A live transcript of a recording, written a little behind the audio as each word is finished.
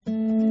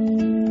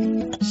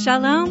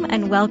Shalom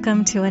and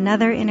welcome to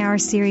another in our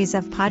series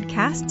of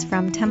podcasts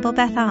from Temple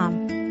Beth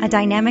Am, a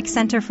dynamic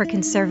center for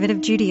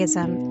conservative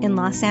Judaism in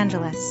Los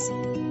Angeles.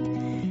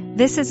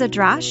 This is a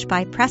drash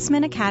by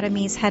Pressman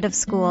Academy's head of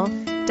school,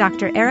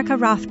 Dr. Erica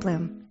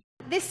Rothblum.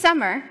 This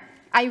summer,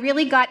 I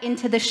really got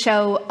into the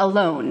show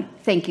alone,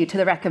 thank you to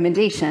the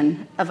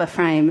recommendation of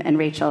Ephraim and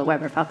Rachel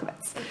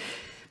Weber-Falkowitz.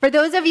 For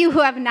those of you who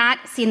have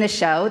not seen the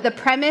show, the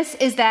premise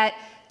is that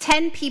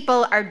 10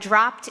 people are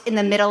dropped in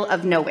the middle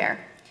of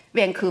nowhere.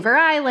 Vancouver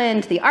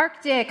Island, the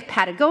Arctic,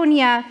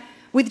 Patagonia,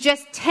 with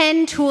just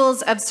 10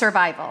 tools of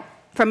survival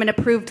from an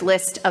approved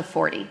list of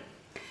 40.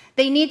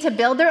 They need to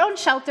build their own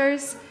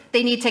shelters,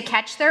 they need to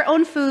catch their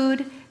own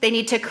food, they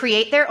need to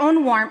create their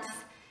own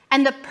warmth,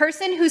 and the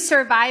person who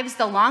survives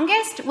the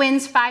longest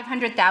wins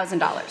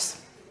 $500,000.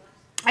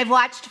 I've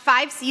watched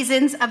 5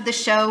 seasons of the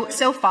show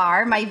so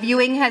far. My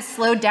viewing has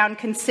slowed down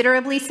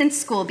considerably since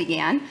school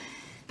began,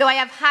 though I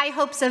have high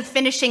hopes of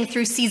finishing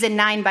through season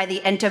 9 by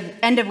the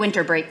end of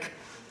winter break.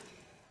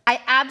 I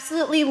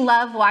absolutely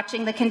love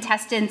watching the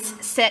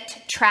contestants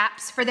set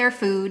traps for their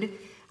food.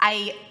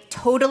 I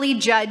totally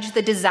judge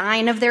the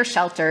design of their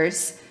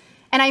shelters,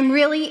 and I'm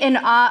really in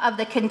awe of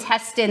the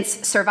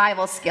contestants'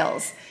 survival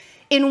skills.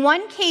 In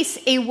one case,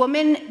 a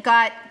woman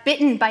got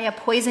bitten by a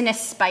poisonous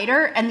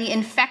spider, and the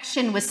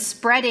infection was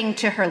spreading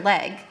to her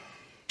leg.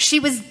 She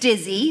was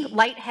dizzy,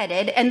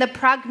 lightheaded, and the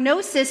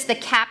prognosis, the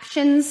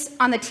captions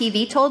on the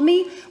TV told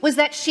me, was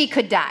that she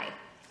could die.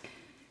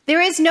 There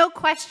is no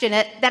question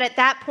that at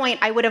that point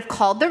I would have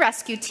called the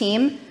rescue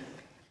team.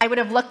 I would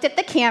have looked at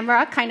the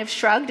camera, kind of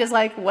shrugged as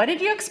like, what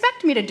did you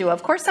expect me to do?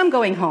 Of course I'm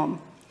going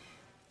home.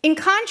 In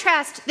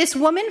contrast, this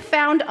woman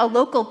found a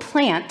local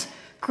plant,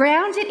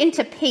 ground it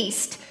into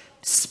paste,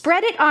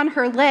 spread it on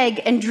her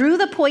leg, and drew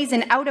the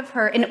poison out of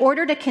her in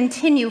order to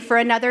continue for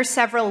another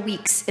several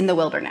weeks in the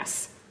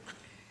wilderness.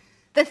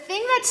 The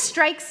thing that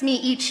strikes me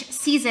each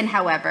season,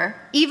 however,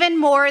 even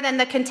more than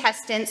the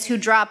contestants who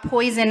draw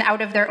poison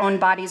out of their own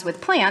bodies with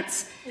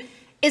plants,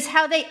 is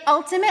how they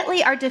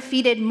ultimately are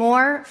defeated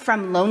more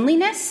from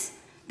loneliness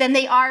than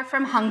they are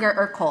from hunger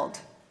or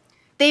cold.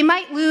 They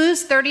might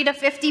lose 30 to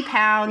 50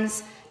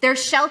 pounds, their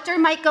shelter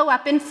might go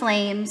up in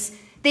flames,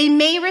 they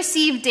may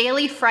receive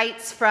daily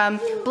frights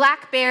from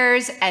black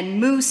bears and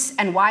moose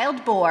and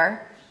wild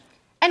boar.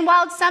 And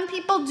while some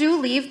people do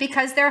leave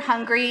because they're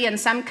hungry and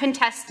some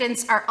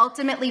contestants are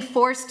ultimately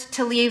forced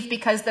to leave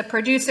because the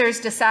producers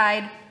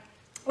decide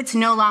it's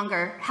no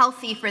longer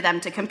healthy for them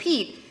to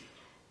compete,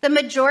 the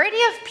majority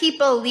of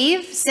people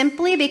leave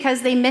simply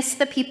because they miss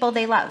the people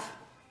they love.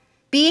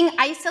 Being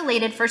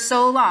isolated for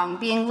so long,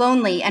 being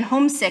lonely and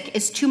homesick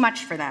is too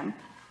much for them.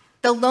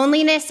 The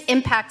loneliness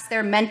impacts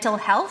their mental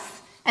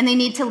health and they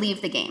need to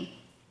leave the game.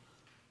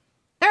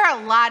 There are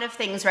a lot of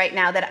things right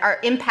now that are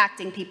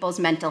impacting people's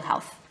mental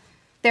health.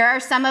 There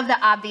are some of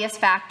the obvious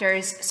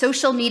factors.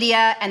 Social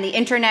media and the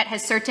internet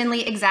has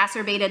certainly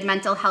exacerbated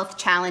mental health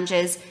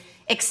challenges.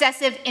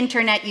 Excessive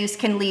internet use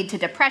can lead to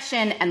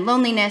depression and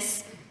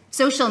loneliness.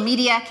 Social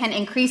media can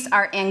increase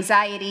our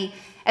anxiety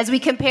as we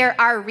compare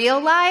our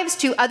real lives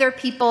to other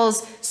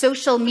people's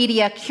social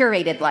media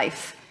curated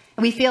life.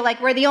 We feel like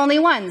we're the only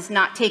ones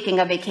not taking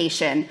a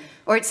vacation,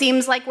 or it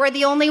seems like we're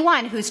the only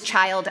one whose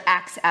child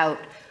acts out,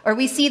 or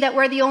we see that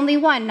we're the only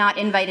one not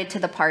invited to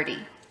the party.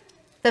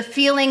 The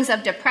feelings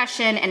of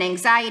depression and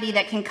anxiety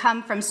that can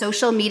come from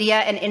social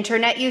media and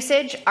internet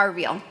usage are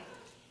real.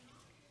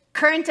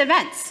 Current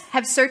events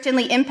have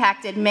certainly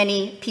impacted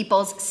many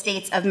people's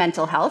states of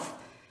mental health.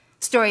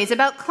 Stories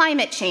about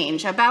climate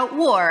change, about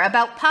war,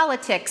 about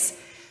politics.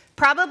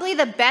 Probably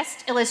the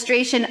best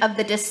illustration of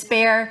the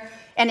despair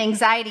and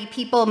anxiety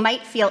people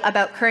might feel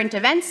about current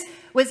events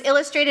was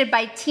illustrated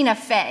by Tina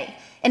Fey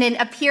in an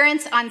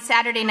appearance on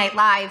Saturday Night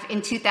Live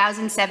in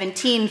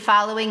 2017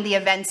 following the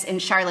events in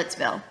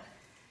Charlottesville.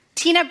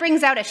 Tina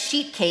brings out a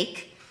sheet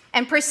cake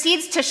and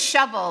proceeds to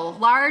shovel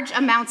large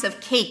amounts of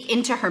cake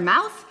into her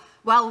mouth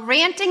while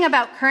ranting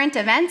about current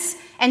events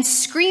and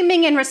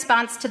screaming in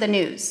response to the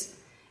news.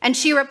 And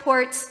she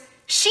reports,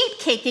 "Sheet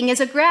caking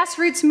is a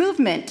grassroots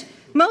movement.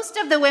 Most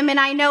of the women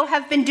I know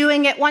have been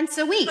doing it once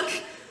a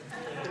week.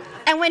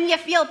 And when you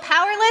feel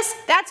powerless,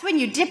 that's when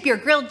you dip your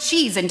grilled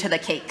cheese into the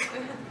cake."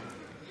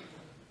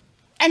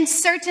 And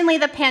certainly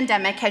the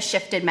pandemic has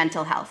shifted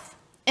mental health.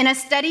 In a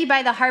study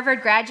by the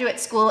Harvard Graduate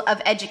School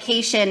of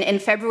Education in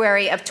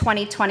February of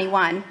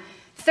 2021,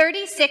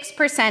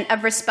 36%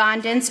 of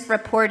respondents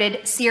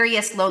reported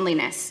serious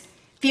loneliness,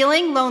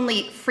 feeling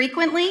lonely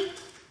frequently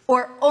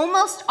or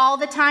almost all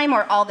the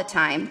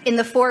time in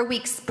the 4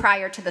 weeks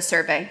prior to the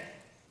survey.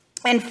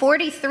 And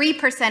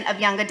 43%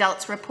 of young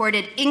adults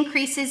reported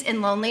increases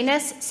in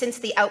loneliness since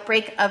the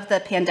outbreak of the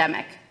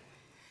pandemic.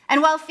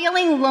 And while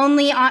feeling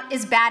lonely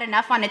is bad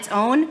enough on its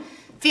own,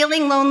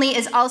 feeling lonely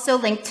is also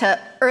linked to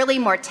early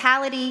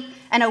mortality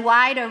and a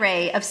wide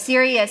array of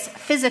serious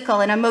physical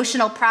and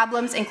emotional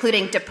problems,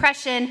 including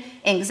depression,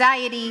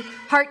 anxiety,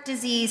 heart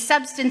disease,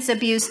 substance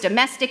abuse,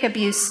 domestic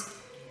abuse.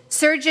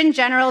 Surgeon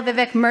General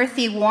Vivek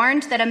Murthy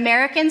warned that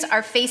Americans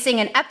are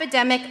facing an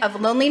epidemic of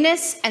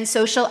loneliness and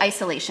social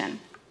isolation.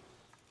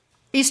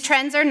 These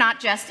trends are not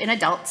just in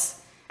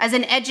adults. As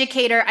an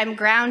educator, I'm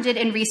grounded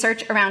in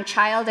research around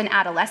child and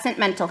adolescent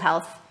mental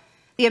health.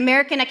 The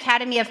American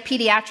Academy of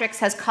Pediatrics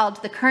has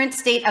called the current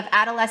state of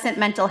adolescent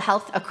mental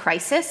health a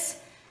crisis.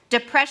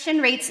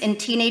 Depression rates in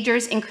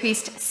teenagers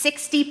increased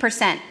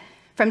 60%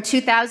 from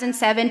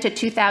 2007 to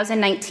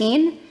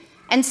 2019,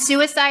 and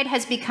suicide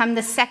has become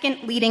the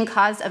second leading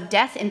cause of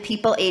death in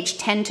people aged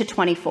 10 to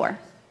 24.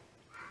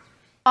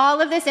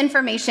 All of this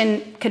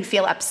information could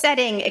feel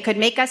upsetting, it could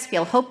make us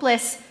feel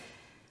hopeless,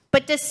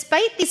 but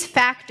despite these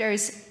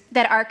factors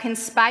that are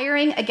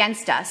conspiring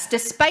against us,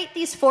 despite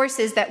these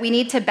forces that we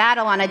need to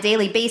battle on a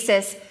daily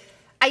basis,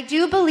 I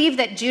do believe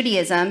that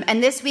Judaism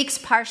and this week's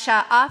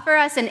Parsha offer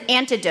us an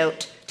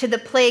antidote to the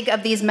plague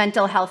of these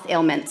mental health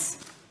ailments.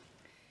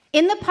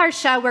 In the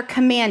Parsha, we're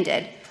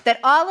commanded that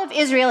all of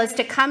Israel is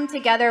to come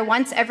together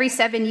once every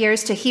 7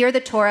 years to hear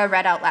the Torah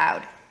read out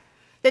loud.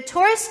 The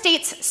Torah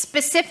states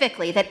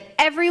specifically that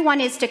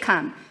everyone is to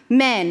come,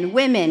 men,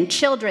 women,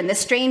 children, the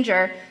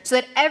stranger, so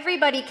that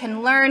everybody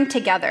can learn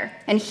together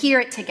and hear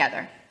it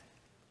together.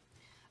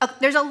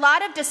 There's a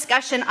lot of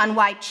discussion on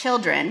why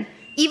children,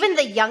 even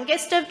the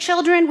youngest of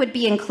children, would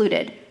be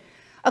included.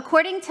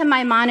 According to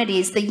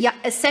Maimonides, the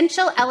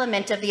essential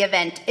element of the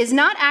event is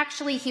not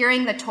actually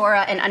hearing the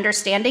Torah and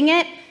understanding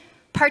it.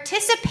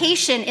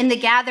 Participation in the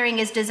gathering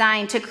is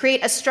designed to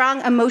create a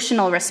strong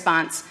emotional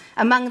response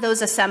among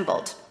those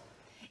assembled.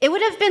 It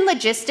would have been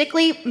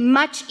logistically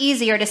much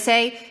easier to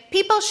say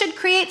people should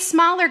create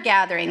smaller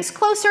gatherings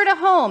closer to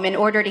home in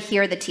order to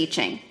hear the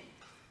teaching.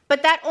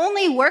 But that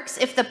only works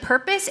if the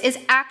purpose is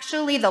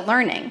actually the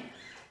learning.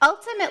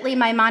 Ultimately,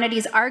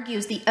 Maimonides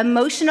argues the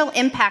emotional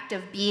impact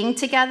of being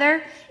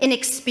together in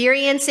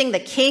experiencing the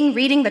king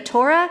reading the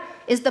Torah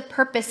is the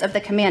purpose of the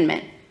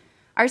commandment.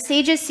 Our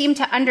sages seem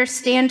to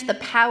understand the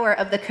power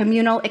of the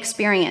communal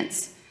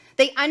experience.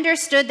 They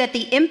understood that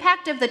the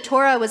impact of the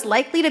Torah was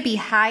likely to be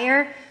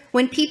higher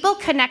when people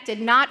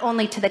connected not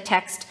only to the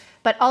text,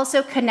 but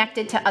also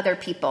connected to other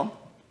people.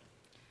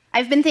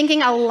 I've been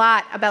thinking a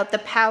lot about the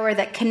power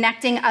that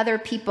connecting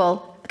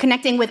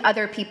with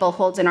other people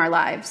holds in our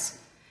lives.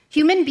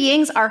 Human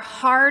beings are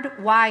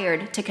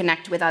hardwired to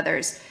connect with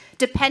others,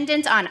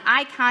 dependent on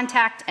eye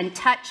contact and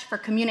touch for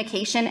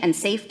communication and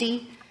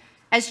safety.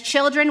 As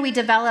children, we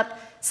develop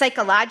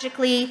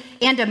psychologically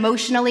and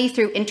emotionally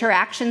through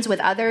interactions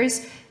with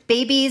others.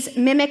 Babies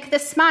mimic the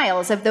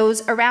smiles of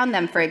those around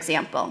them, for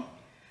example.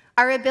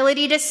 Our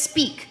ability to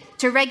speak,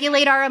 to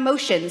regulate our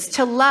emotions,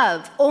 to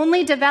love,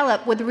 only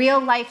develop with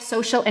real-life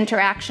social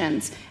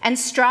interactions and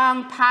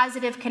strong,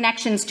 positive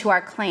connections to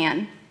our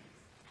clan.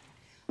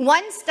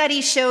 One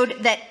study showed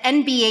that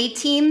NBA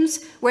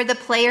teams, where the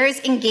players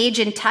engage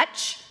in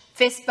touch,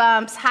 fist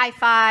bumps, high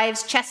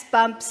fives, chest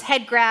bumps,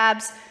 head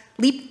grabs,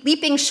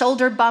 leaping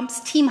shoulder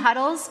bumps, team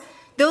huddles,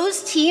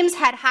 those teams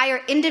had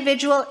higher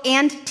individual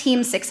and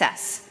team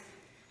success.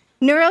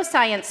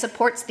 Neuroscience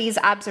supports these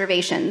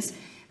observations.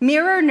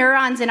 Mirror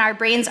neurons in our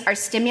brains are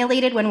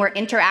stimulated when we're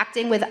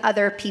interacting with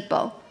other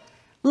people.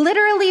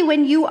 Literally,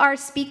 when you are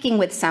speaking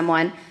with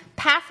someone,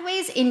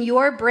 pathways in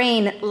your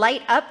brain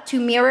light up to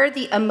mirror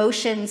the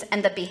emotions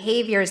and the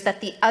behaviors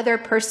that the other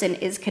person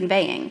is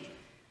conveying.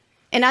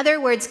 In other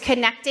words,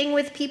 connecting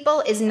with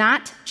people is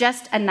not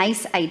just a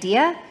nice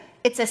idea,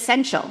 it's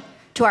essential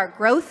to our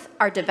growth,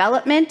 our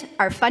development,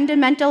 our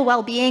fundamental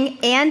well-being,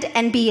 and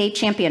NBA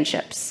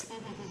championships.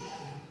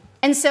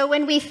 And so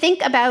when we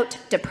think about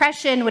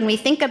depression, when we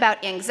think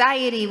about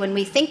anxiety, when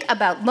we think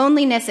about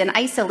loneliness and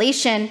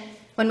isolation,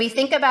 when we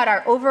think about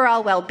our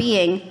overall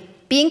well-being,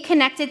 being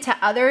connected to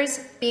others,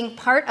 being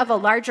part of a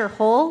larger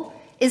whole,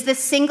 is the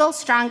single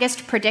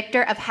strongest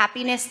predictor of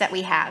happiness that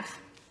we have.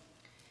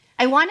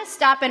 I want to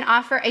stop and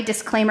offer a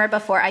disclaimer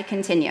before I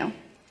continue.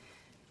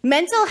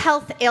 Mental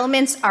health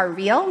ailments are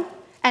real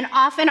and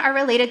often are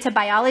related to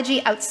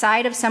biology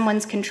outside of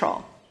someone's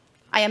control.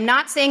 I am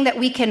not saying that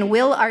we can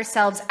will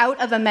ourselves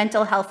out of a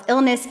mental health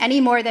illness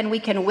any more than we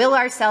can will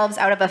ourselves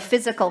out of a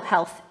physical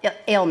health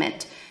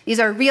ailment. These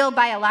are real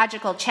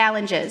biological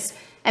challenges,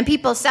 and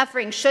people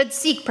suffering should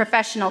seek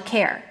professional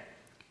care.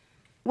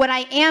 What I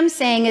am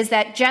saying is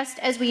that just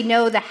as we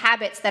know the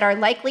habits that are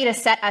likely to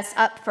set us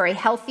up for a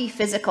healthy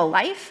physical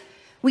life,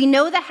 we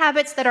know the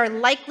habits that are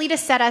likely to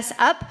set us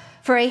up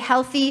for a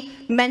healthy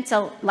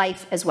mental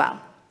life as well.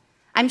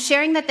 I'm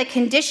sharing that the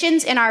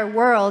conditions in our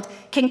world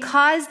can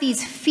cause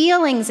these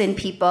feelings in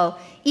people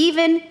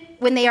even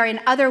when they are in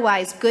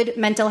otherwise good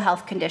mental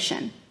health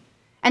condition.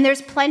 And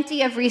there's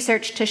plenty of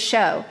research to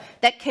show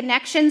that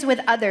connections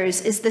with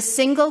others is the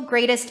single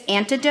greatest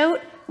antidote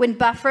when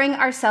buffering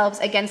ourselves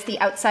against the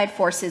outside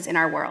forces in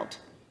our world.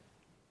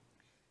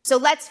 So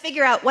let's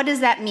figure out, what does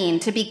that mean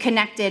to be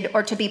connected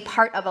or to be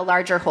part of a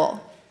larger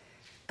whole?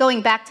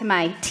 Going back to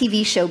my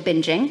TV show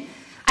binging,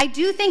 I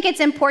do think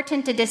it's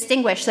important to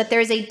distinguish that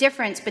there is a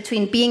difference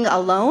between being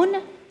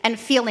alone and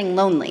feeling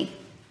lonely.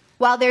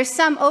 While there's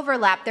some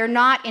overlap, they're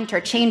not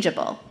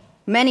interchangeable.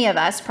 Many of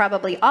us,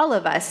 probably all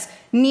of us,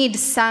 need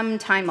some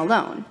time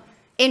alone.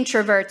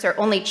 Introverts or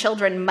only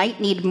children might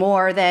need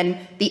more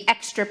than the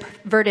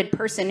extroverted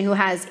person who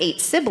has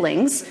 8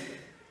 siblings.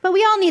 but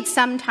we all need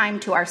some time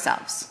to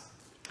ourselves.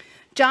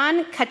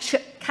 John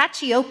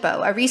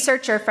Cacioppo, a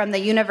researcher from the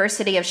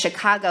University of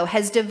Chicago,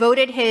 has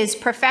devoted his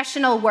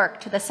professional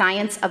work to the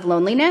science of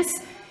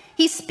loneliness.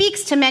 He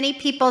speaks to many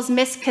people's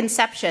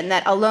misconception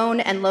that alone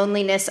and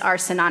loneliness are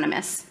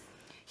synonymous.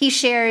 He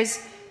shares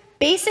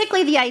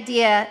basically the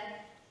idea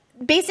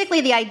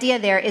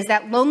there is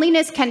that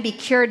loneliness can be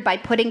cured by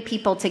putting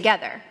people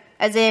together,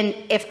 as in,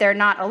 if they're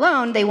not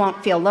alone, they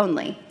won't feel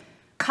lonely.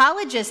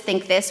 Colleges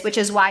think this, which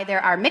is why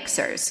there are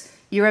mixers.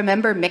 You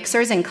remember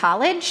mixers in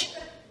college?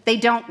 They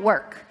don't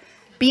work.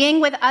 Being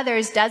with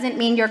others doesn't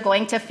mean you're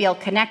going to feel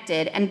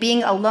connected, and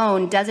being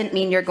alone doesn't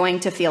mean you're going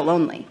to feel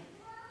lonely.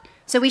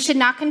 So we should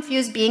not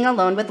confuse being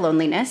alone with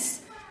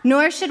loneliness,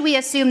 nor should we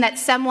assume that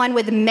someone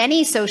with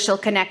many social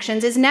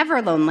connections is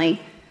never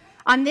lonely.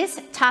 On this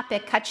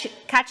topic,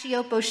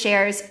 Cacioppo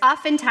shares,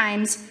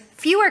 oftentimes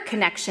fewer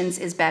connections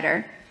is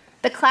better.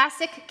 The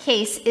classic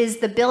case is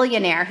the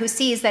billionaire who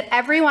sees that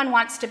everyone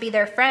wants to be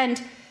their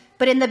friend,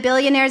 but in the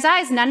billionaire's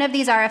eyes, none of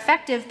these are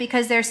effective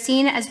because they're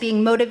seen as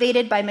being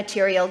motivated by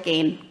material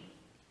gain.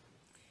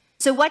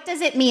 So what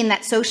does it mean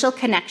that social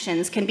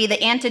connections can be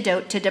the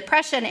antidote to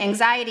depression,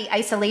 anxiety,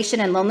 isolation,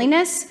 and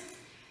loneliness?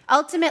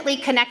 Ultimately,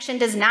 connection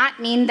does not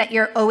mean that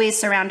you're always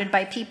surrounded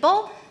by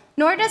people,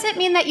 nor does it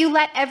mean that you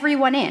let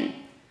everyone in.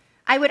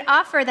 I would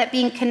offer that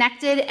being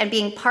connected and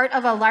being part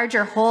of a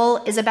larger whole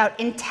is about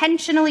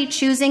intentionally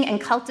choosing and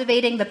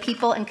cultivating the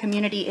people and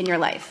community in your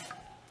life.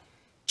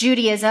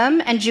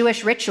 Judaism and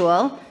Jewish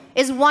ritual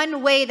is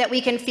one way that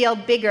we can feel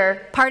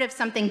bigger, part of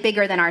something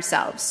bigger than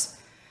ourselves.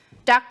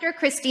 Dr.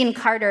 Christine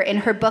Carter, in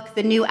her book,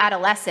 The New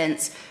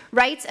Adolescence,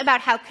 writes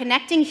about how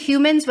connecting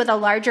humans with a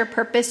larger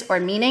purpose or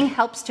meaning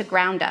helps to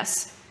ground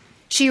us.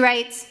 She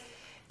writes,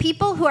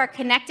 "People who are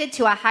connected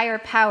to a higher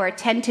power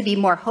tend to be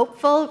more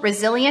hopeful,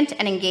 resilient,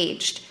 and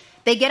engaged.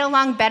 They get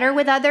along better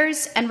with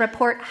others and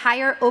report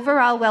higher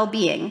overall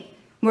well-being.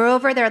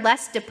 Moreover, they're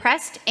less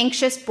depressed,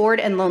 anxious, bored,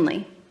 and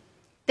lonely."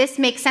 This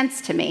makes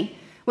sense to me.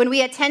 When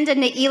we attend a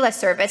Ne'ilah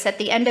service at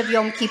the end of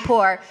Yom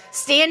Kippur,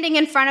 standing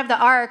in front of the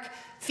ark,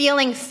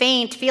 feeling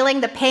faint, feeling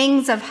the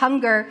pangs of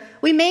hunger,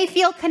 we may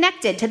feel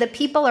connected to the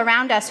people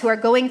around us who are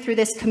going through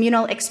this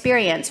communal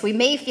experience. We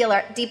may feel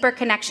a deeper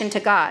connection to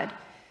God.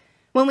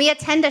 When we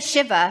attend a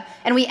Shiva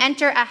and we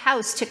enter a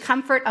house to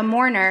comfort a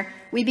mourner,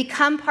 we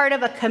become part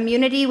of a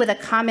community with a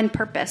common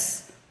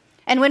purpose.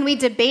 And when we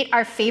debate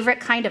our favorite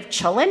kind of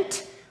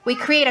cholent, we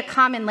create a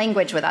common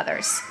language with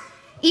others.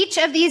 Each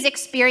of these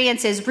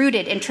experiences,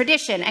 rooted in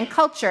tradition and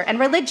culture and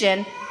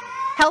religion,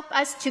 help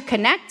us to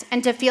connect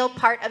and to feel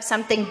part of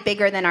something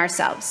bigger than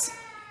ourselves.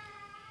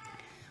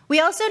 We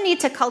also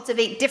need to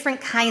cultivate different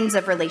kinds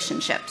of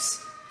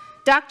relationships.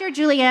 Dr.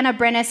 Juliana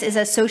Brennis is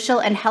a social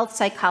and health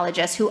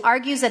psychologist who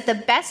argues that the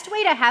best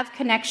way to have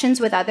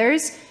connections with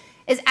others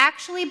is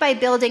actually by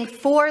building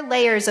 4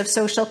 layers of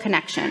social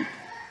connection: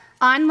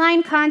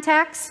 online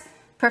contacts,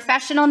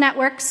 professional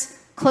networks,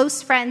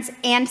 close friends,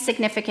 and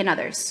significant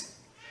others.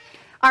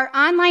 Our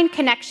online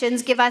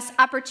connections give us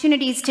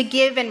opportunities to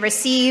give and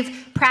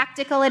receive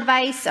practical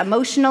advice,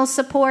 emotional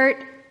support.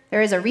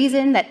 There is a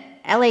reason that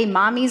LA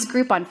Mommies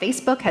group on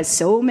Facebook has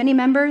so many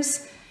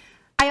members.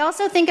 I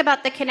also think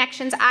about the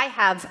connections I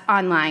have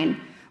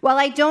online. While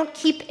I don't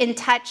keep in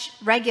touch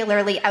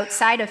regularly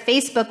outside of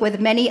Facebook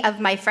with many of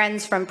my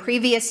friends from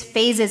previous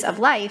phases of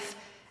life,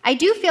 I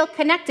do feel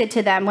connected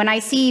to them when I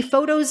see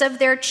photos of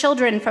their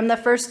children from the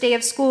first day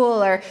of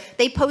school, or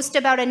they post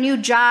about a new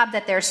job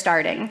that they're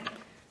starting.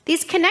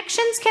 These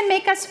connections can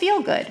make us feel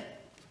good.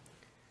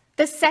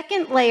 The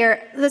second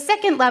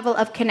level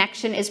of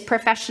connection is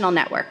professional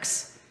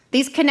networks.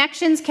 These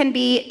connections can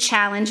be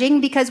challenging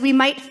because we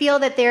might feel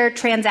that they're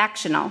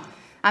transactional.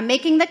 I'm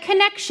making the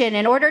connection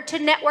in order to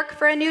network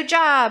for a new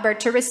job or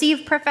to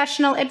receive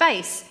professional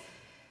advice.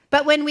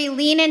 But when we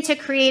lean into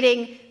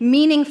creating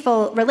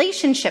meaningful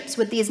relationships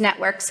with these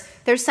networks,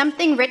 there's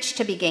something rich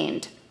to be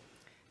gained.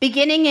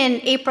 Beginning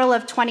in April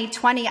of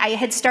 2020, I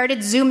had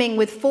started Zooming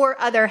with 4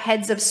 other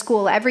heads of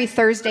school every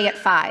Thursday at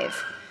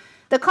 5.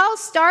 The call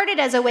started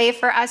as a way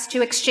for us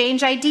to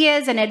exchange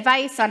ideas and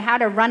advice on how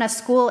to run a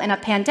school in a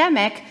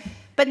pandemic,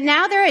 but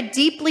now they're a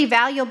deeply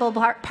valuable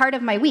part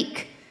of my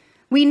week.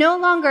 We no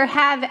longer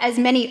have as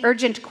many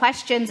urgent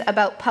questions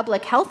about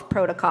public health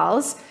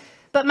protocols,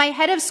 but my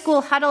head of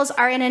school huddles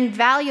are an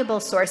invaluable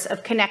source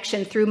of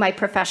connection through my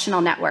professional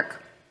network.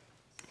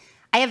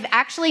 I have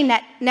actually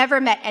never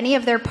met any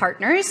of their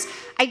partners.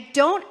 I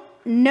don't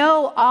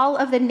know all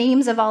of the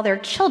names of all their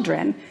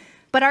children,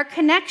 but our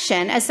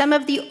connection as some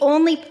of the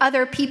only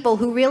other people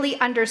who really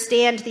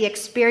understand the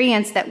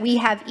experience that we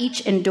have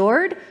each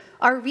endured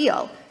are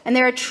real, and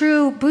they're a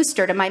true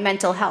booster to my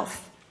mental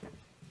health.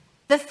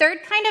 The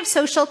third kind of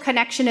social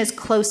connection is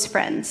close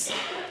friends.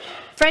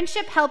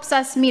 Friendship helps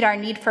us meet our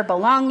need for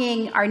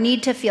belonging, our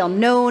need to feel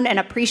known and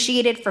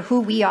appreciated for who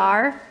we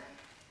are.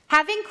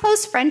 Having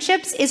close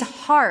friendships is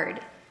hard.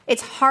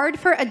 It's hard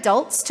for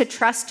adults to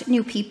trust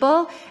new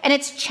people, and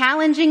it's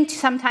challenging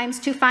sometimes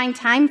to find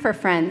time for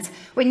friends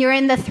when you're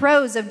in the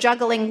throes of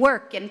juggling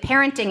work and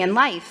parenting and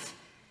life.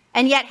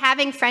 And yet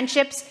having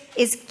friendships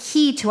is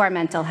key to our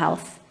mental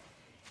health.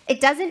 It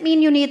doesn't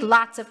mean you need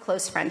lots of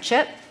close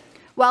friendship.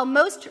 While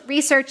most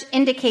research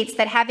indicates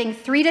that having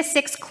 3 to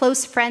 6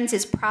 close friends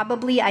is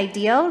probably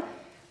ideal,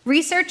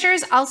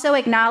 researchers also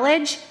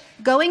acknowledge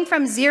going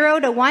from 0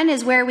 to 1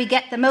 is where we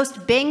get the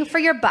most bang for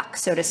your buck,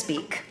 so to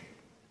speak.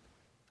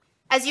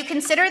 As you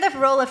consider the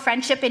role of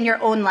friendship in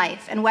your own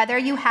life and whether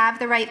you have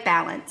the right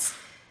balance,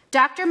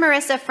 Dr.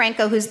 Marissa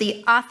Franco, who's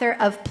the author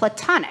of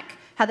Platonic,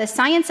 How the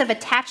Science of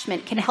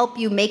Attachment Can Help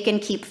You Make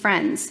and Keep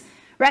Friends,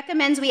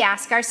 recommends we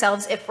ask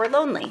ourselves if we're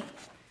lonely.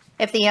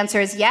 If the answer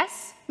is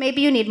yes,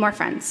 maybe you need more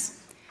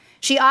friends.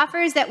 She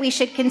offers that we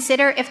should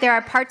consider if there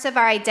are parts of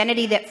our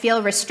identity that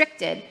feel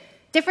restricted.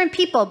 Different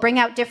people bring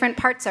out different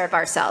parts of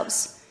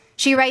ourselves.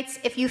 She writes,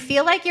 if you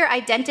feel like your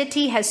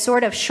identity has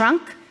sort of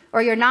shrunk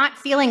or you're not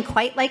feeling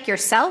quite like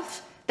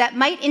yourself, that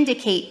might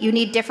indicate you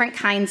need different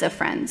kinds of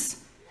friends.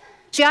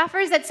 She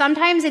offers that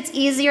sometimes it's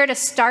easier to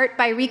start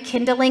by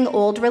rekindling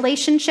old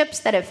relationships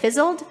that have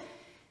fizzled.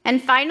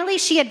 And finally,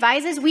 she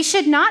advises we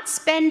should not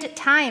spend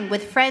time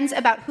with friends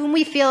about whom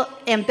we feel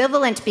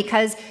ambivalent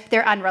because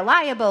they're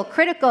unreliable,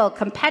 critical,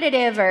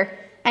 competitive, or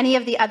any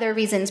of the other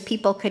reasons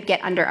people could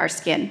get under our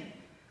skin.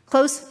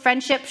 Close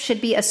friendship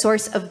should be a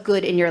source of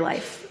good in your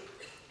life.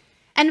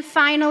 And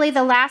finally,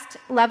 the last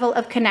level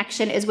of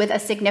connection is with a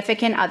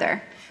significant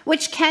other,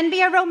 which can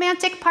be a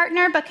romantic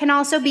partner, but can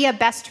also be a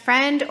best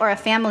friend or a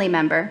family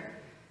member.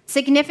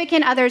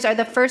 Significant others are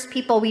the first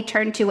people we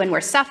turn to when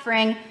we're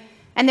suffering,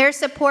 and their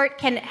support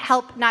can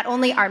help not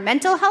only our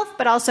mental health,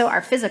 but also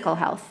our physical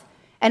health.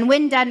 And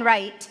when done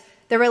right,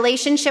 the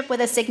relationship with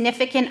a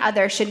significant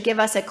other should give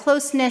us a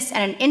closeness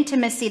and an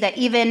intimacy that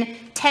even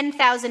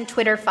 10,000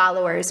 Twitter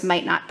followers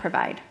might not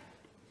provide.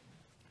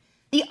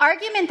 The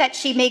argument that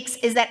she makes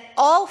is that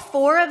all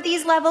 4 of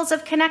these levels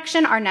of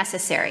connection are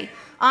necessary.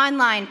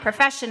 Online,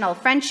 professional,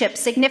 friendship,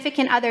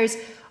 significant others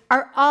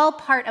are all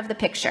part of the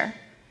picture.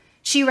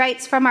 She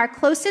writes, from our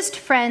closest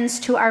friends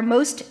to our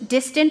most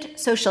distant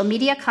social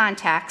media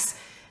contacts,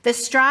 the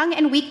strong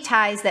and weak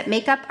ties that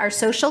make up our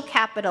social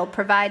capital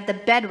provide the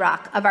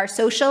bedrock of our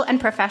social and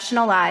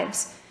professional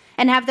lives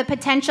and have the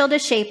potential to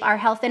shape our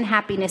health and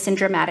happiness in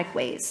dramatic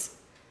ways.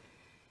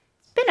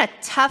 It's been a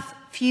tough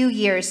few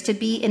years to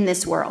be in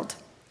this world.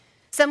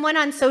 Someone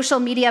on social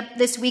media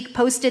this week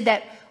posted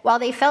that while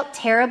they felt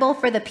terrible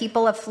for the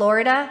people of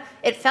Florida,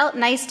 it felt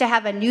nice to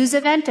have a news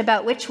event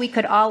about which we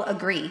could all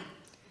agree.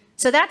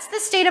 So that's the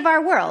state of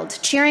our world,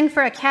 cheering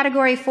for a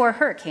Category 4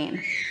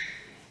 hurricane.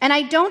 And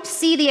I don't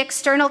see the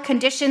external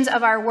conditions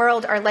of our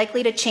world are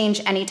likely to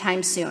change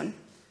anytime soon.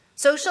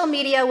 Social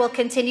media will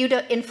continue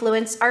to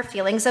influence our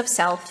feelings of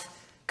self.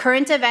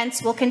 Current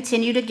events will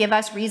continue to give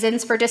us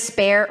reasons for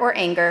despair or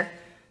anger.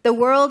 The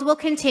world will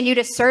continue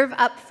to serve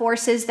up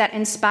forces that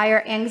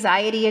inspire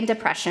anxiety and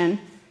depression.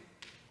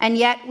 And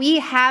yet we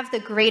have the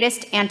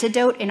greatest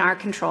antidote in our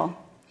control.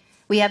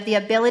 We have the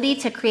ability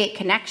to create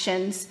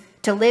connections,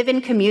 to live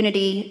in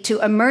community,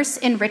 to immerse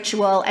in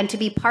ritual, and to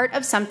be part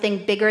of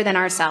something bigger than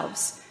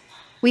ourselves.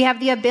 We have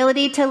the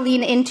ability to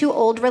lean into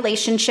old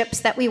relationships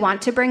that we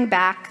want to bring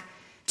back,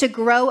 to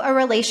grow a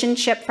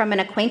relationship from an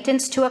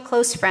acquaintance to a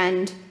close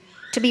friend,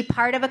 to be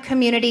part of a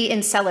community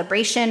in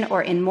celebration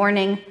or in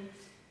mourning.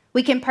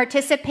 We can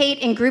participate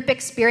in group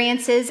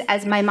experiences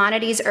as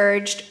Maimonides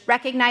urged,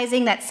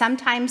 recognizing that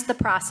sometimes the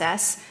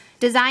process,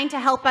 designed to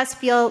help us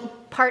feel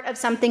part of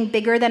something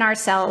bigger than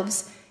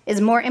ourselves, is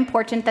more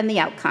important than the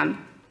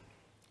outcome.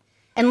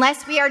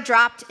 Unless we are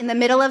dropped in the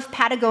middle of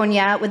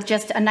Patagonia with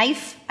just a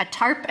knife, a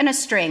tarp, and a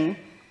string,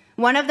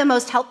 one of the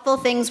most helpful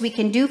things we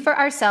can do for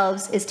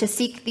ourselves is to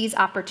seek these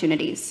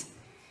opportunities.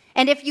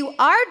 And if you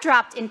are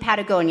dropped in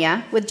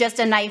Patagonia with just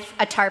a knife,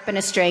 a tarp, and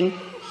a string,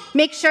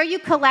 make sure you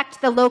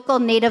collect the local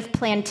native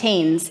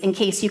plantains in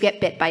case you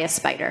get bit by a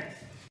spider.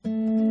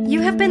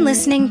 You have been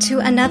listening to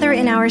another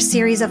in our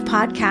series of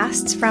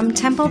podcasts from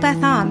Temple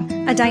Beth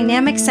Am, a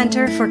dynamic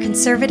center for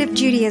conservative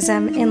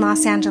Judaism in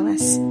Los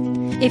Angeles.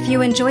 If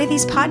you enjoy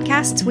these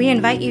podcasts, we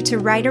invite you to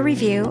write a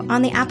review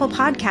on the Apple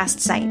Podcast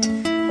site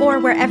or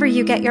wherever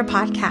you get your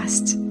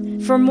podcasts.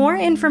 For more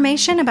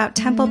information about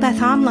Temple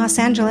Beth Am Los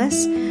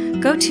Angeles,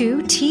 go to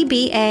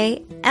tbala.org.